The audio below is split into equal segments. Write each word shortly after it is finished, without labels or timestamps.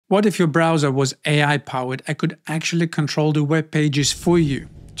What if your browser was AI powered and could actually control the web pages for you?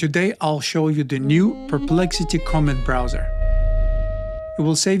 Today I'll show you the new Perplexity Comet browser. It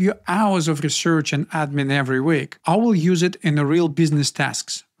will save you hours of research and admin every week. I will use it in real business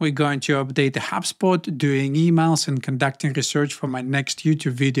tasks. We're going to update the HubSpot, doing emails and conducting research for my next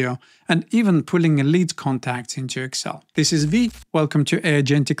YouTube video, and even pulling lead contacts into Excel. This is V. Welcome to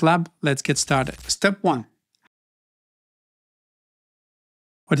Agentic Lab. Let's get started. Step 1.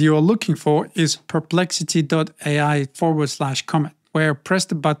 What you are looking for is perplexity.ai/comet, where press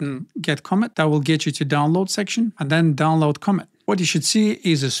the button Get Comet. That will get you to download section and then download Comet. What you should see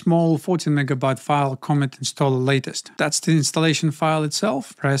is a small 14 MB file, Comet Installer Latest. That's the installation file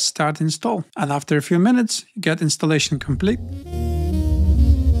itself. Press Start Install. And after a few minutes, you get installation complete.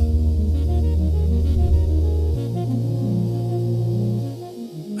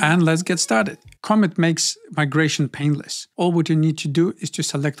 And let's get started. Comet makes migration painless. All what you need to do is to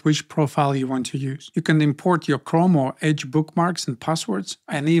select which profile you want to use. You can import your Chrome or Edge bookmarks and passwords,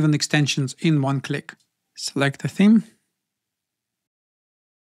 and even extensions in one click. Select a theme.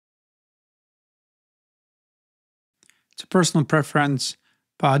 It's a personal preference,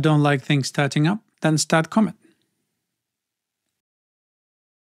 but I don't like things starting up. Then start Comet.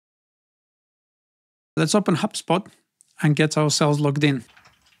 Let's open HubSpot and get ourselves logged in.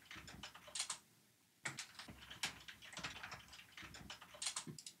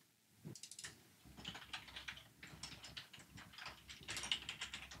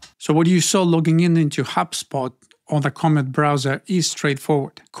 So what you saw logging into HubSpot on the Comet browser is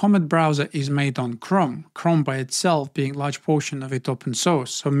straightforward. Comet browser is made on Chrome. Chrome by itself being large portion of it open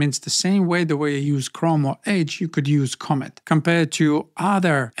source. So it means the same way you use Chrome or Edge, you could use Comet. Compared to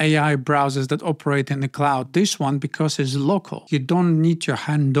other AI browsers that operate in the cloud, this one, because it's local, you don't need to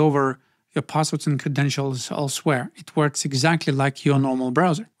hand over your passwords and credentials elsewhere. It works exactly like your normal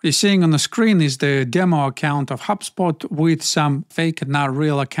browser. What you're seeing on the screen is the demo account of HubSpot with some fake and not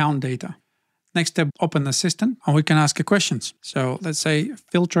real account data. Next step, open Assistant, and we can ask questions. So let's say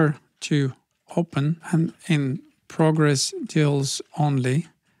filter to open and in progress deals only,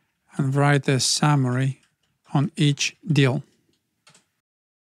 and write a summary on each deal.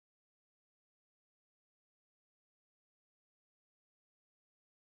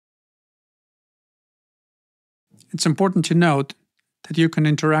 It's important to note that you can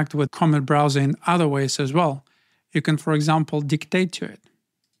interact with Comet browser in other ways as well. You can, for example, dictate to it.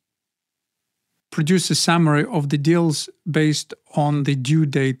 Produce a summary of the deals based on the due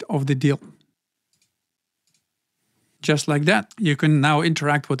date of the deal. Just like that, you can now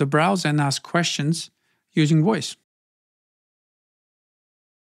interact with the browser and ask questions using voice.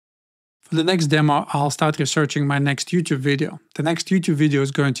 For the next demo, I'll start researching my next YouTube video. The next YouTube video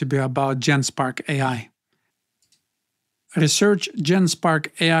is going to be about GenSpark AI. Research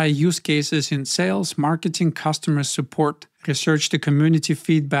GenSpark AI use cases in sales, marketing, customer support. Research the community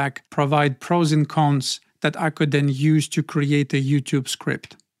feedback, provide pros and cons that I could then use to create a YouTube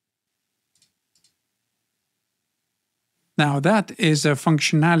script. Now that is a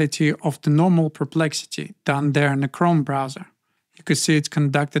functionality of the normal Perplexity done there in the Chrome browser. You can see it's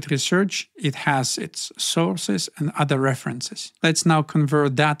conducted research, it has its sources and other references. Let's now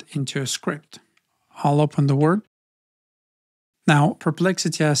convert that into a script. I'll open the Word. Now,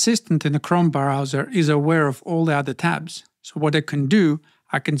 Perplexity Assistant in the Chrome browser is aware of all the other tabs. So what I can do,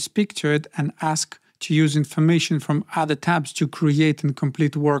 I can speak to it and ask to use information from other tabs to create and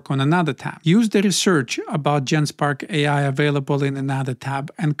complete work on another tab. Use the research about GenSpark AI available in another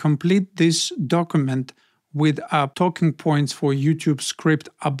tab and complete this document with talking points for YouTube script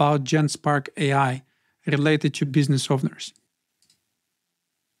about GenSpark AI related to business owners.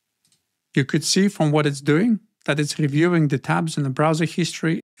 You could see from what it's doing that it's reviewing the tabs in the browser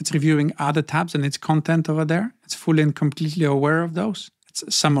history, it's reviewing other tabs and its content over there. It's fully and completely aware of those. It's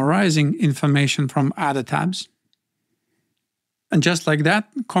summarizing information from other tabs. And just like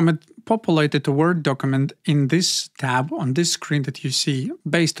that, Comet populated a Word document in this tab on this screen that you see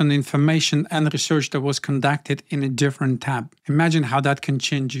based on information and research that was conducted in a different tab. Imagine how that can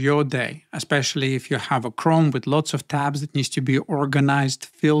change your day, especially if you have a Chrome with lots of tabs that needs to be organized,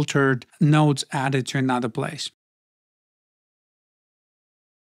 filtered, notes added to another place.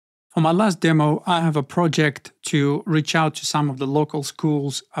 For my last demo, I have a project to reach out to some of the local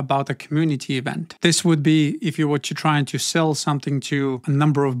schools about a community event. This would be if you were trying to sell something to a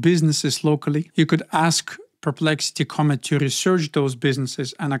number of businesses locally. You could ask Perplexity Comet to research those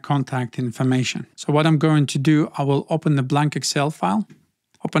businesses and a contact information. So what I'm going to do, I will open the blank Excel file,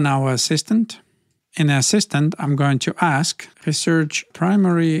 open our assistant. In the assistant, I'm going to ask research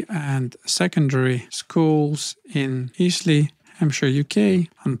primary and secondary schools in Eastleigh Hampshire, UK,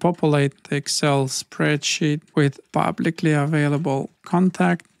 and populate the Excel spreadsheet with publicly available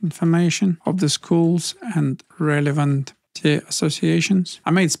contact information of the schools and relevant associations. I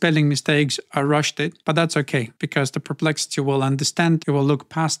made spelling mistakes, I rushed it, but that's okay because the Perplexity will understand, it will look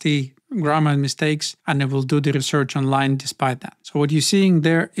past the grammar mistakes, and it will do the research online despite that. So what you're seeing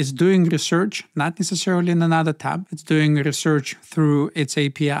there is doing research, not necessarily in another tab. It's doing research through its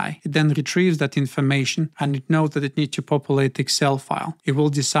API. It then retrieves that information and it knows that it needs to populate the Excel file. It will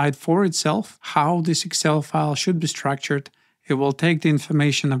decide for itself how this Excel file should be structured. It will take the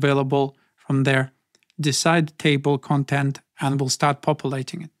information available from there, decide the table content, and will start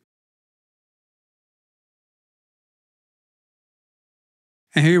populating it.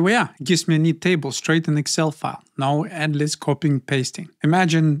 And here we are. It gives me a neat table straight in Excel file. No endless copying and pasting.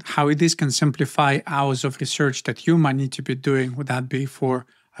 Imagine how this can simplify hours of research that you might need to be doing. Would that be for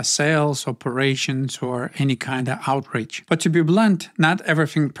a sales, operations, or any kind of outreach? But to be blunt, not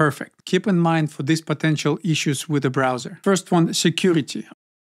everything perfect. Keep in mind for these potential issues with the browser. First one, security.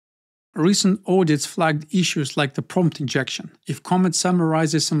 Recent audits flagged issues like the prompt injection. If Comet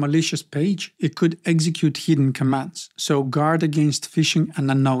summarizes a malicious page, it could execute hidden commands, so guard against phishing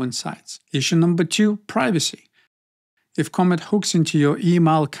and unknown sites. Issue number 2, privacy. If Comet hooks into your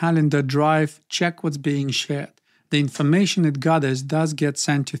email, calendar, drive, check what's being shared. The information it gathers does get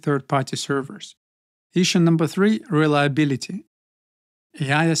sent to third-party servers. Issue number 3, reliability.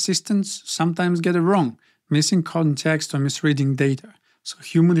 AI assistants sometimes get it wrong, missing context or misreading data. So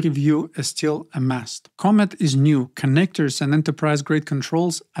human review is still a must. Comet is new. Connectors and enterprise-grade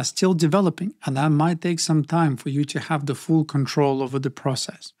controls are still developing, and that might take some time for you to have the full control over the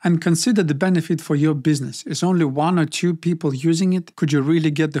process. And consider the benefit for your business. Is only 1 or 2 people using it? Could you really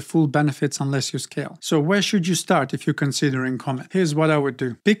get the full benefits unless you scale? So where should you start if you're considering Comet? Here's what I would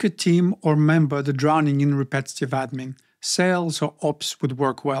do. Pick a team or member that's drowning in repetitive admin. Sales or ops would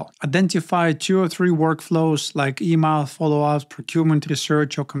work well. Identify 2 or 3 workflows like email follow-ups, procurement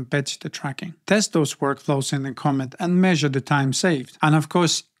research, or competitor tracking. Test those workflows in the Comet and measure the time saved. And of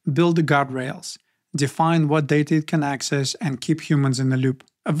course, build the guardrails. Define what data it can access and keep humans in the loop.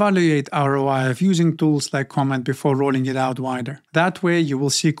 Evaluate ROI of using tools like Comet before rolling it out wider. That way you will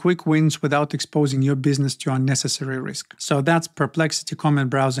see quick wins without exposing your business to unnecessary risk. So that's Perplexity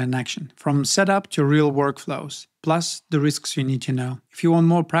Comet browser in action, from setup to real workflows, plus the risks you need to know. If you want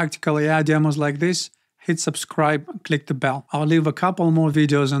more practical AI demos like this, hit subscribe and click the bell. I'll leave a couple more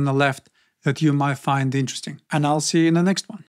videos on the left that you might find interesting. And I'll see you in the next one.